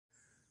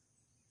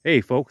Hey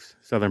folks,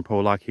 Southern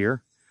Pollock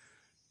here.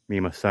 Me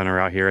and my son are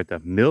out here at the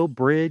Mill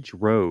Bridge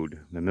Road,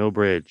 the Mill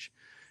Bridge,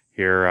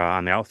 here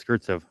on the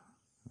outskirts of,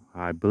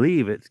 I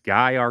believe it's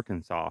Guy,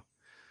 Arkansas.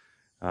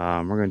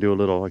 We're going to do a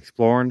little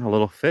exploring, a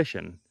little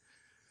fishing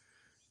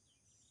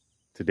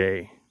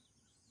today.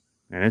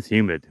 And it's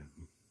humid.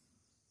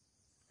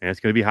 And it's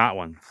going to be a hot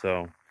one,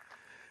 so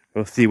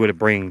we'll see what it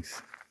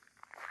brings.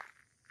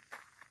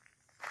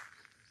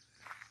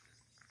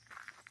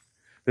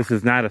 This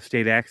is not a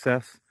state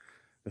access.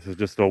 This is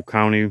just an old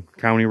county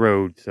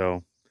road,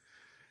 so.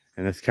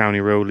 And this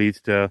county road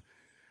leads to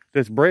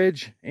this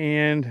bridge,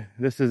 and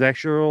this is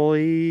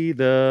actually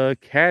the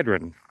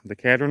Cadron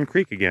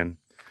Creek again,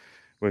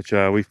 which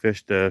we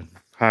fished the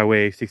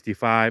Highway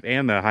 65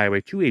 and the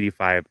Highway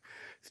 285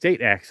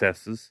 state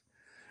accesses.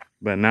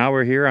 But now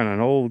we're here on an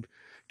old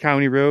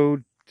county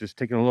road, just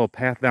taking a little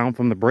path down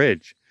from the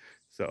bridge.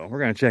 So we're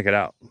gonna check it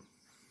out.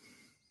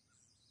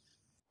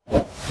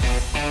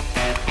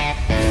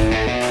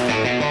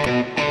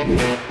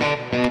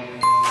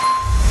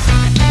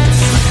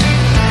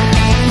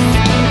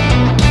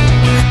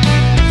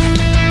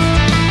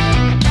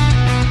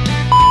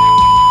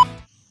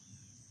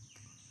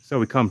 So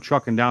we come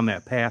trucking down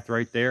that path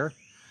right there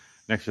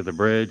next to the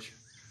bridge,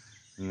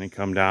 and then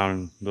come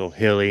down a little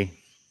hilly.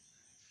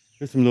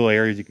 There's some little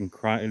areas you can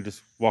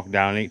just walk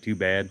down. It ain't too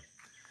bad.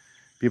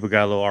 People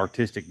got a little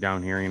artistic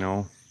down here, you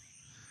know,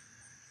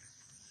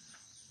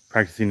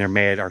 practicing their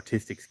mad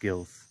artistic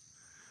skills.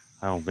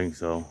 I don't think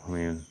so. I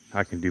mean,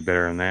 I can do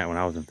better than that when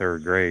I was in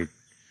 3rd grade.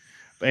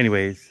 But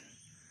anyways,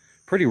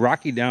 pretty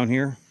rocky down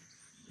here.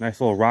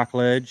 Nice little rock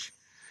ledge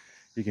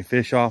you can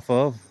fish off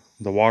of.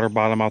 The water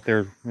bottom out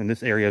there in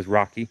this area is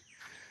rocky.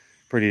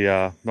 Pretty,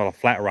 not a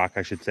flat rock,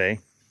 I should say.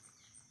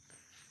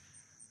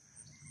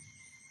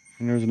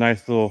 And there's a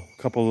nice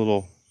couple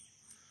little,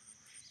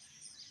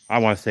 I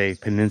want to say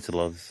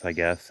peninsulas, I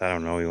guess. I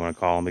don't know what you want to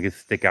call them. They just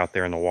stick out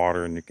there in the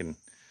water, and you can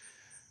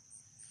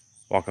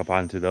walk up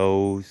onto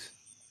those.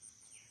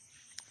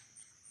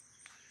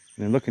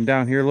 And then looking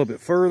down here a little bit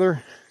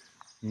further,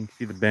 you can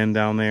see the bend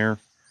down there.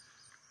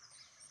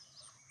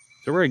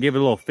 So we're going to give it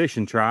a little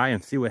fishing try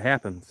and see what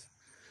happens.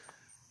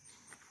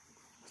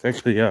 It's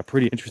actually a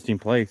pretty interesting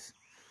place.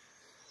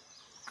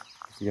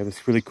 You got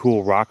this really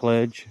cool rock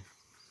ledge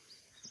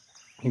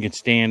you can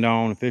stand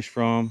on and fish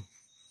from.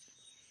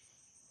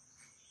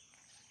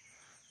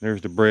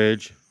 There's the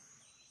bridge.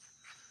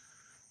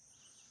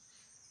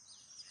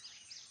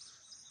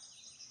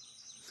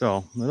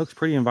 So it looks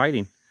pretty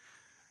inviting.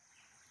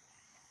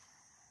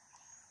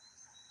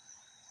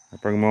 I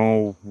bring my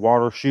old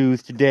water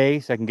shoes today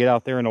so I can get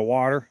out there in the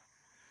water.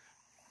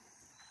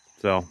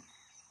 So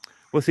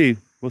we'll see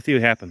what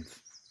happens.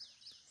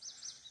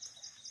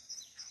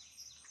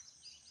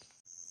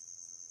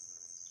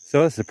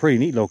 So this is a pretty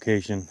neat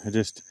location. It's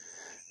just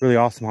really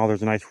awesome how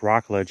there's a nice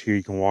rock ledge here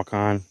you can walk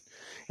on.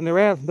 And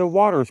the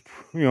water is,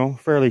 you know,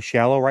 fairly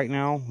shallow right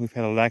now. We've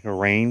had a lack of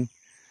rain.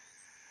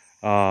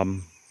 But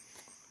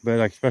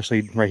like,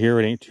 especially right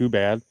here, it ain't too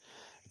bad.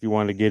 If you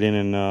wanted to get in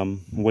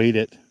and wade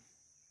it.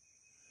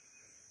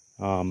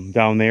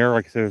 Down there,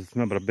 like I said, there's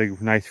nothing but a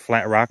big, nice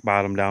flat rock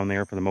bottom down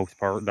there for the most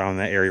part, down in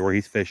that area where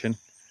he's fishing.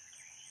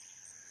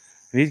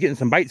 And he's getting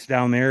some bites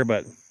down there,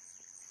 but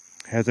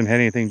hasn't had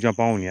anything jump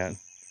on yet.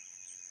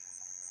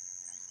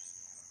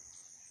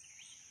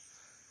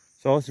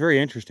 So it's very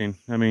interesting.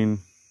 I mean,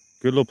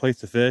 good little place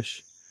to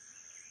fish.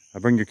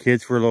 Bring your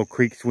kids for a little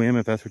creek swim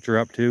if that's what you're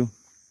up to.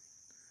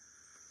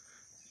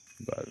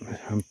 But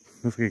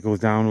looks like it goes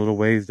down a little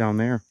ways down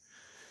there.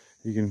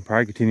 You can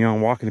probably continue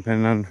on walking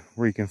depending on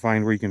where you can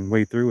find where you can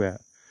wade through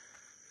at.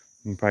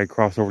 You can probably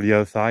cross over to the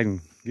other side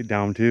and get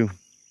down too.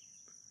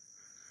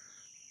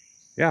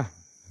 Yeah,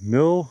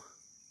 Mill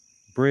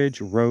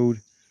Bridge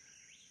Road,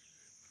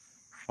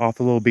 off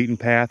the little beaten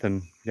path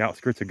and the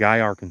outskirts of Guy,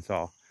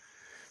 Arkansas.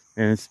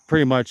 And it's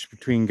pretty much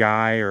between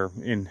Guy or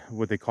in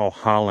what they call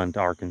Holland,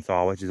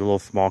 Arkansas, which is a little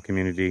small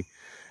community.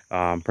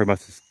 Pretty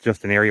much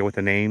just an area with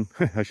a name,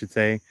 I should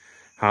say.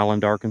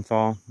 Holland,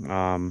 Arkansas.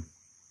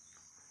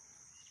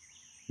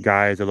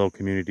 Guy is a little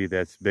community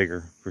that's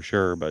bigger for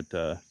sure, but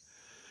I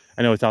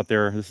know it's out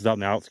there. This is out in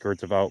the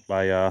outskirts of out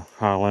by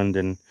Holland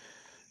and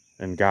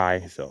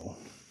Guy, so.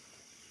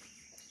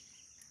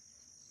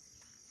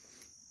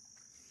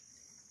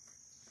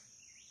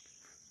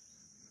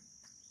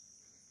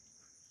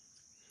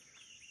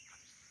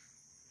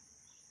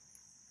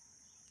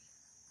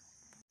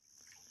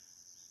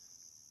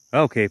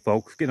 Okay,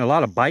 folks, getting a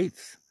lot of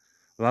bites,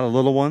 a lot of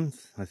little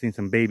ones. I've seen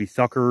some baby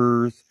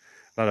suckers,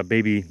 a lot of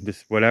baby,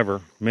 just whatever,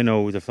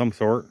 minnows of some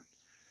sort.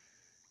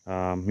 You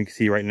can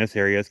see right in this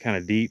area, it's kind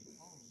of deep.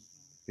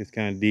 It's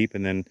kind of deep,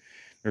 and then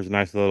there's a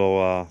nice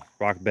little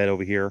rock bed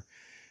over here.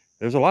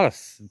 There's a lot of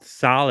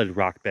solid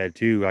rock bed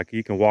too. Like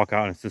you can walk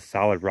out and it's just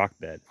solid rock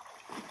bed.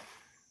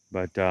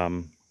 But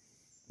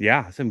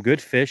yeah, some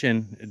good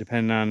fishing,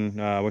 depending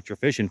on what you're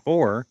fishing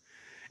for,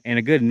 and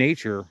a good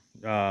nature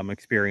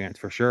experience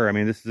for sure. I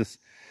mean, this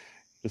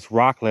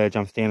rock ledge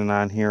I'm standing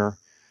on here,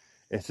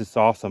 it's just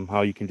awesome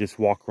how you can just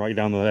walk right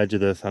down the edge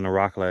of this on a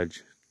rock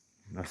ledge.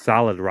 a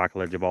solid rock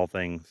ledge of all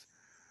things.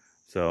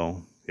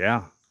 So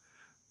yeah,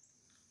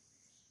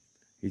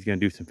 he's gonna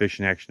do some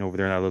fishing action over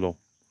there in that little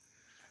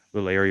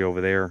area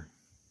over there,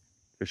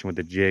 fishing with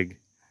the jig,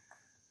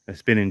 a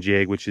spinning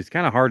jig, which is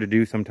kind of hard to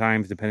do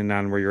sometimes depending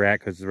on where you're at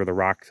because where the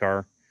rocks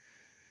are.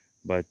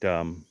 But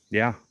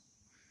yeah,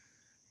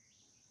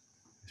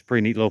 it's a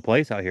pretty neat little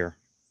place out here.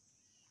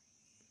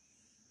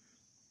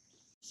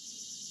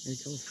 There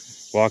he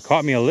goes. Well, I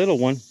caught me a little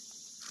one.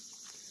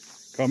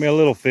 Caught me a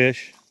little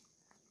fish.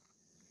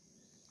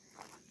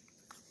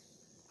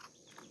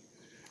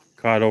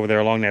 Caught over there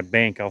along that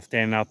bank. I was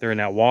standing out there in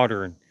that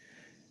water and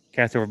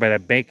cast over by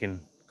that bank and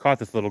caught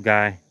this little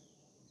guy.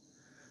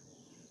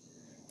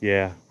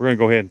 Yeah, we're gonna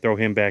go ahead and throw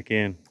him back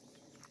in.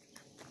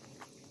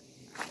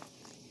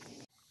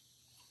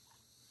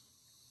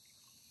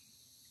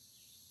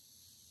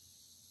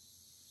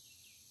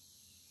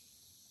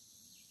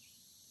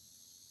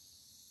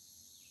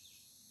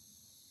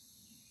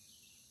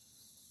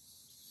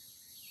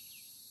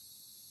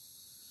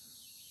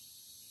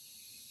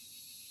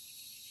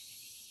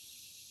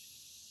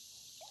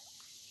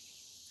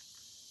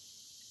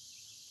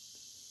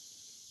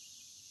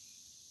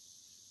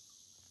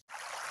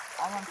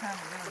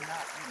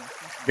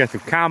 Got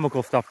some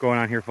comical stuff going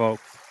on here,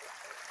 folks.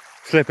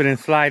 Slipping and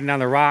sliding on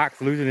the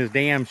rocks, losing his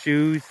damn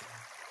shoes.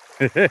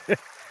 I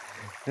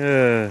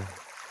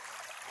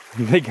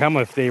think I'm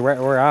gonna stay right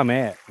where I'm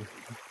at.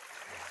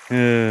 He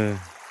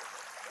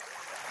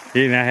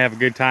did not have a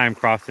good time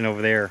crossing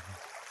over there.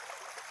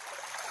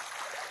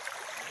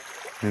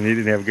 And he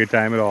didn't have a good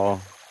time at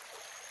all.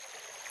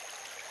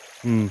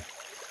 The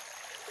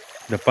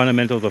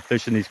fundamentals of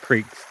fishing these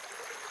creeks.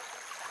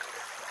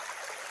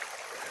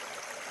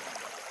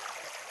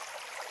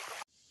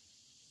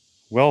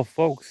 Well,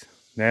 folks,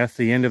 that's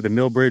the end of the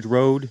Millbridge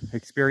Road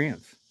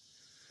experience.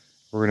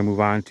 We're gonna move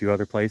on to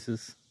other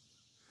places.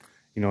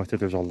 You know,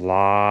 there's a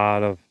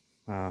lot of,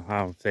 I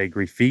don't say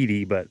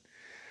graffiti, but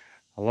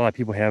a lot of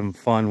people having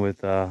fun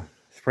with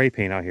spray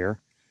paint out here.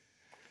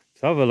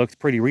 Some of it looks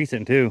pretty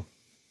recent too.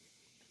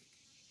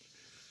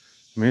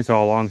 I mean, it's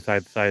all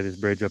alongside the side of this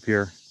bridge up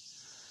here.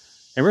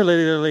 And we're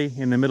literally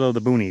in the middle of the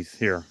boonies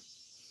here.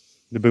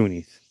 The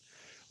boonies.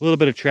 A little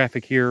bit of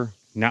traffic here,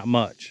 not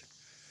much.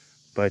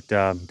 But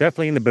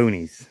definitely in the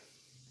boonies.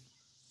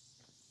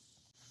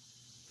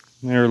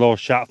 There's a little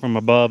shot from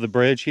above the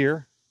bridge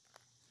here.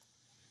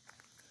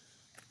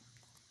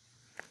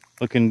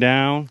 Looking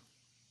down.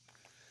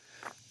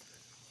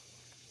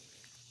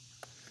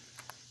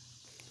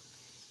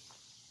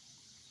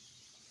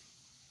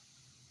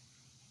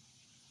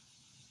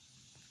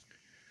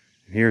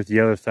 And here's the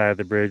other side of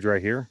the bridge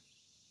right here.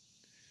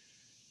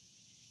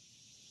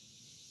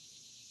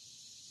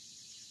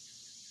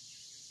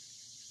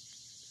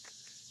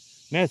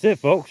 And that's it,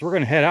 folks. We're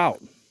gonna head out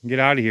and get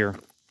out of here.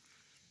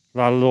 A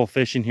lot of little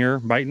fishing here,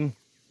 biting,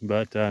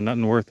 but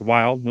nothing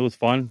worthwhile. It was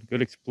fun,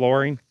 good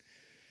exploring.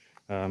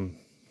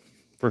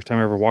 First time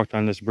I ever walked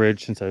on this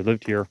bridge since I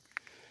lived here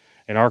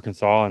in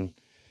Arkansas, and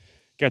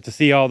got to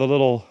see all the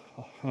little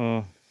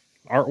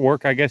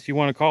artwork, I guess you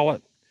want to call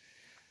it.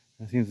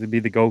 It seems to be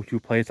the go-to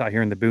place out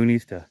here in the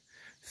boonies to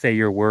say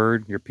your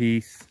word, your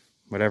piece,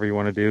 whatever you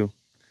want to do.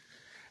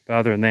 But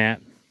other than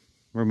that,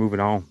 we're moving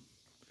on.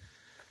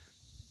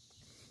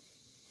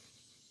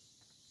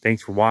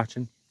 Thanks for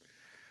watching.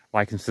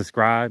 Like and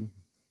subscribe.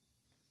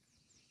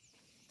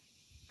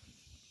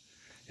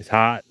 It's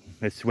hot.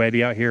 It's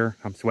sweaty out here.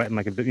 I'm sweating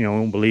like a, you know, I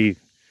won't believe.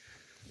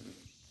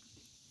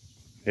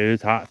 It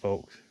is hot,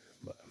 folks.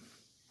 But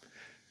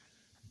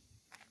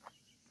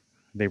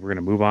I think we're going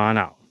to move on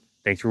out.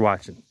 Thanks for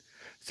watching.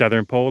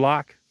 Southern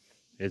Pollock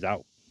is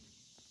out.